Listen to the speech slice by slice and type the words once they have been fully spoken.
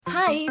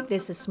Hi,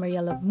 this is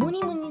Mariela of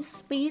Muni Muni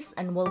Space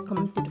and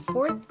welcome to the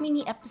fourth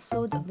mini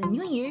episode of the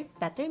New Year,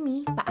 Better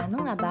Me,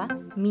 Paano nga ba?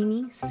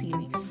 Mini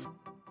series.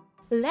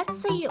 Let's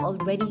say you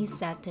already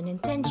set an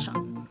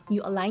intention.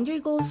 You aligned your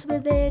goals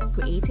with it,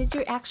 created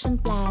your action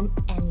plan,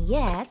 and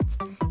yet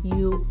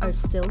you are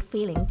still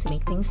failing to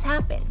make things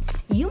happen.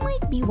 You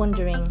might be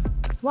wondering,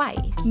 why?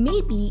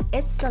 Maybe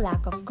it's the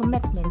lack of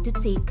commitment to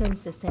take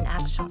consistent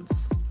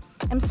actions.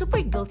 I'm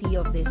super guilty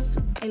of this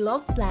too. I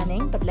love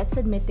planning, but let's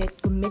admit it,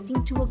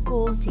 committing to a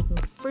goal, taking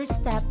the first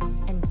step,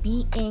 and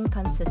being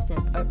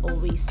consistent are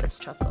always a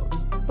struggle.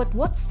 But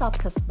what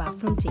stops us back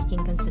from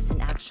taking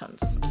consistent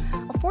actions?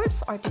 A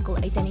Forbes article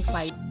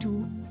identified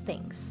two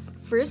things.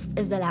 First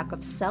is the lack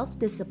of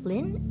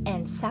self-discipline,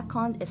 and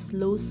second is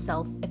low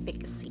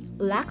self-efficacy.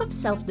 Lack of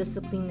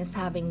self-discipline is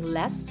having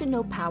less to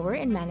no power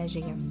in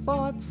managing your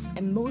thoughts,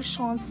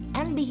 emotions,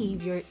 and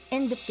behavior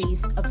in the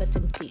face of a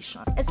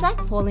temptation. It's like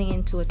falling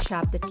into a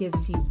trap that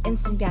gives you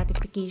instant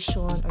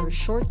gratification or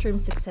short-term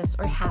success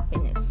or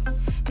happiness.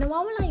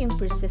 Nawawala yung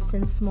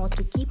persistence mo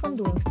to keep on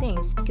doing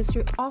things because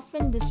you're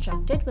often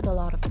distracted with a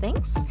lot of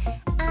things,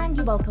 and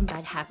you welcome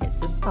bad habits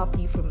that stop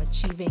you from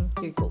achieving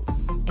your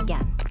goals.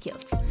 Again,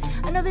 guilt.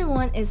 Another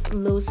one is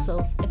low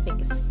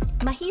self-efficacy.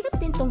 Mahirap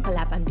din tong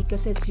kalaban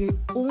because it's your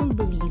own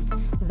belief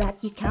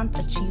that you can't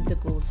achieve the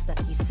goals that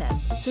you set.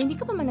 So hindi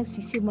ka pa man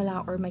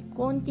nagsisimula or may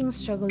konting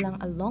struggle lang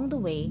along the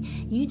way,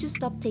 you just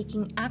stop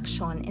taking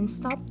action and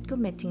stop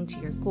committing to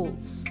your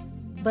goals.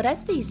 But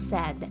as they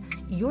said,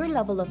 your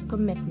level of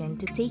commitment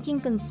to taking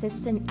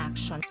consistent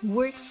action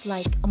works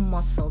like a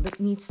muscle that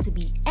needs to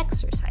be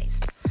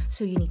exercised.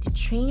 So you need to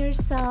train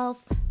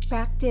yourself,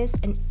 practice,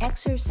 and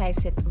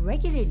exercise it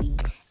regularly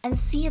and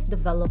see it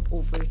develop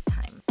over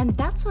time. And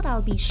that's what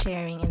I'll be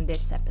sharing in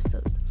this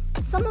episode.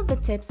 Some of the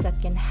tips that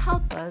can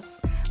help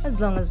us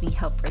as long as we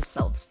help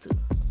ourselves too.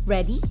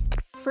 Ready?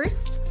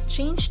 First,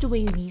 change the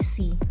way we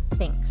see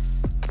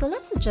things. So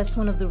let's address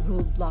one of the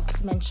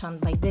roadblocks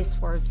mentioned by this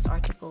Forbes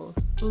article,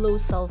 low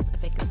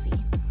self-efficacy.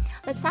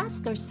 Let's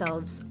ask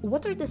ourselves,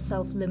 what are the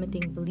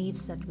self-limiting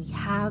beliefs that we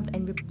have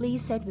and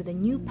replace it with a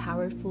new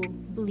powerful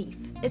belief?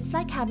 It's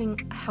like having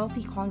a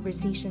healthy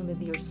conversation with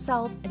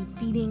yourself and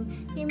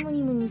feeding your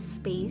muni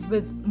space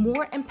with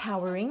more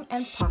empowering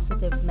and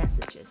positive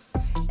messages.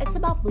 It's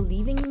about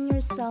believing in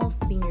yourself,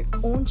 being your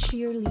own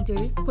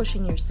cheerleader,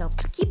 pushing yourself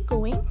to keep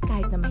going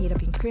kahit na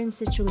mahirap yung current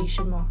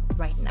situation mo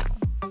right now.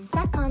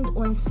 Second,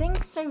 when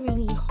things are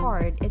really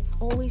hard, it's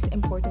always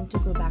important to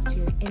go back to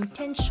your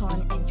intention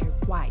and your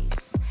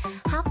whys.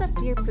 Have that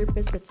clear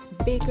purpose that's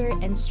bigger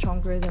and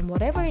stronger than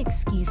whatever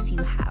excuse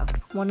you have.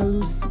 Want to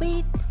lose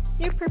weight?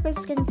 Your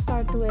purpose can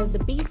start with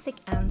the basic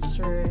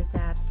answer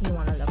that you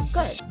want to look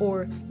good,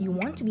 or you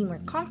want to be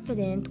more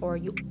confident, or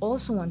you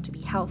also want to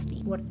be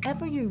healthy.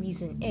 Whatever your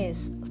reason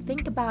is,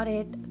 think about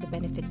it, the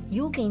benefit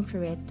you'll gain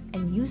for it,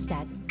 and use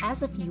that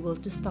as a fuel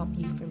to stop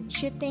you from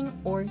cheating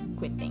or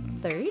quitting.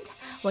 Third,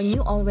 when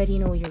you already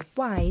know your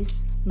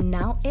whys,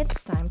 now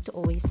it's time to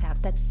always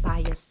have that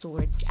bias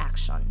towards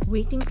action.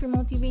 Waiting for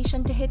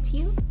motivation to hit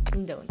you?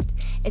 Don't.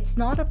 It's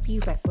not a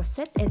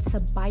prerequisite, it's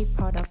a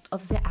byproduct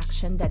of the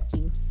action that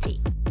you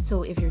take.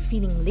 So if you're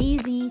feeling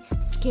lazy,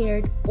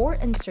 scared, or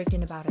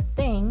uncertain about a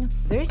thing,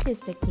 there's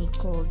this technique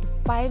called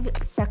the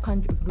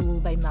 5-second rule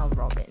by Mel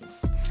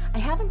Robbins. I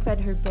haven't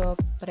read her book,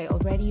 but I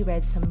already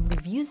read some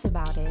reviews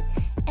about it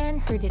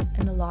and heard it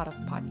in a lot of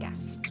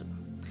podcasts too.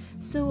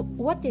 So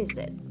what is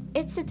it?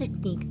 It's a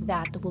technique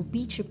that will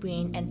beat your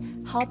brain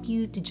and help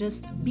you to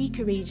just be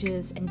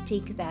courageous and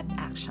take that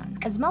action.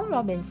 As Mel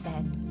Robbins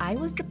said, I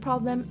was the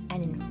problem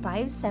and in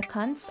 5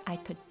 seconds, I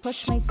could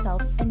push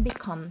myself and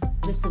become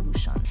the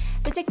solution.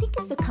 The technique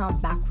is to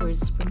count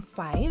backwards from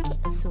 5.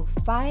 So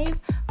 5,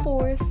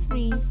 4,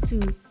 3,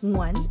 2,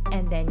 1,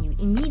 and then you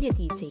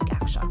immediately take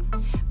action.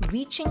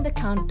 Reaching the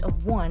count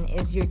of 1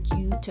 is your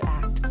cue to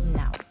act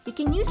now. You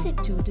can use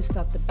it too to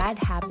stop the bad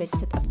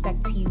habits that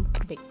affect you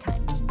big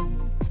time.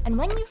 And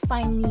when you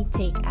finally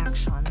take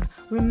action,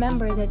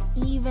 remember that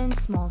even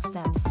small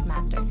steps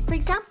matter. For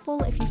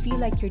example, if you feel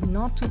like you're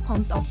not too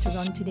pumped up to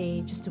run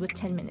today, just do a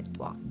 10-minute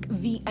walk.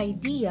 The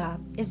idea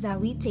is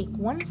that we take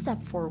one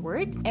step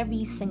forward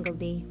every single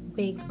day,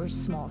 big or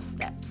small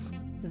steps.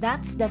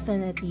 That's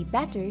definitely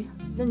better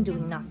than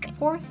doing nothing.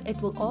 Fourth,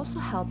 it will also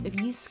help if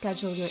you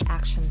schedule your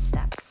action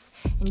steps.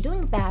 In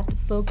doing that,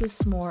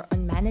 focus more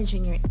on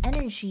managing your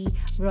energy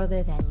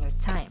rather than your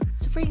time.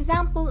 So for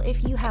example,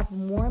 if you have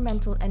more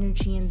mental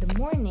energy in the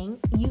morning,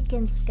 you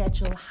can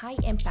schedule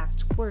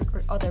high-impact work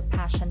or other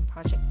passion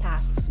project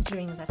tasks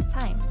during that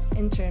time.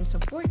 In terms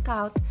of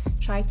workout,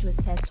 try to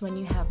assess when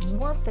you have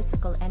more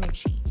physical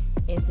energy.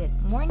 Is it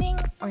morning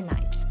or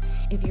night?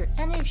 If your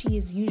energy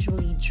is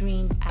usually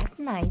drained at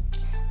night,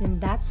 then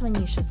that's when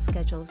you should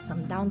schedule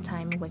some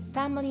downtime with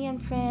family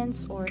and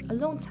friends or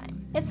alone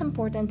time. It's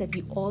important that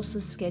you also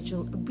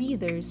schedule a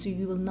breather so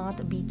you will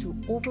not be too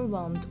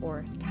overwhelmed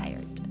or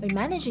tired. By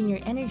managing your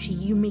energy,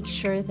 you make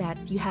sure that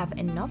you have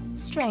enough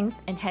strength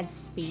and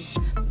headspace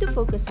to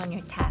focus on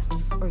your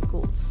tasks or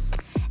goals.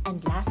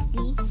 And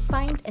lastly,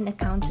 find an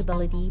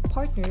accountability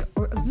partner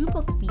or a group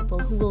of people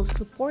who will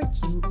support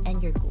you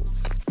and your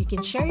goals. You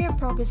can share your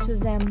progress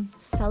with them,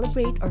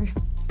 celebrate or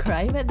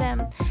cry with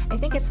them. I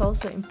think it's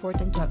also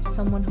important to have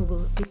someone who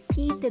will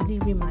repeatedly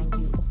remind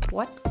you of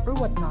what or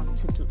what not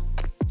to do.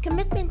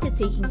 Commitment to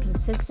taking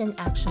consistent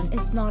action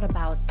is not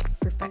about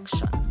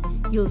perfection.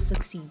 You'll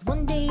succeed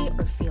one day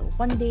or fail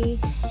one day,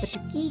 but the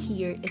key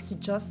here is to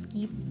just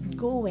keep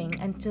going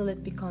until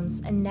it becomes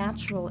a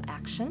natural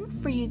action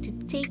for you to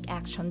take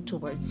action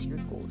towards your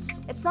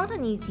goals. It's not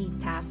an easy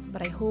task,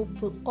 but I hope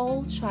we'll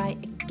all try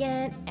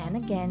again and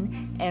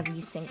again every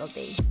single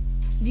day.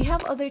 Do you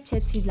have other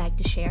tips you'd like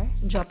to share?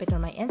 Drop it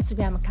on my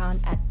Instagram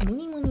account at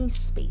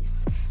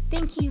 @MuniMuniSpace.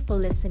 Thank you for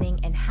listening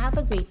and have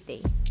a great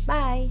day.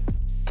 Bye!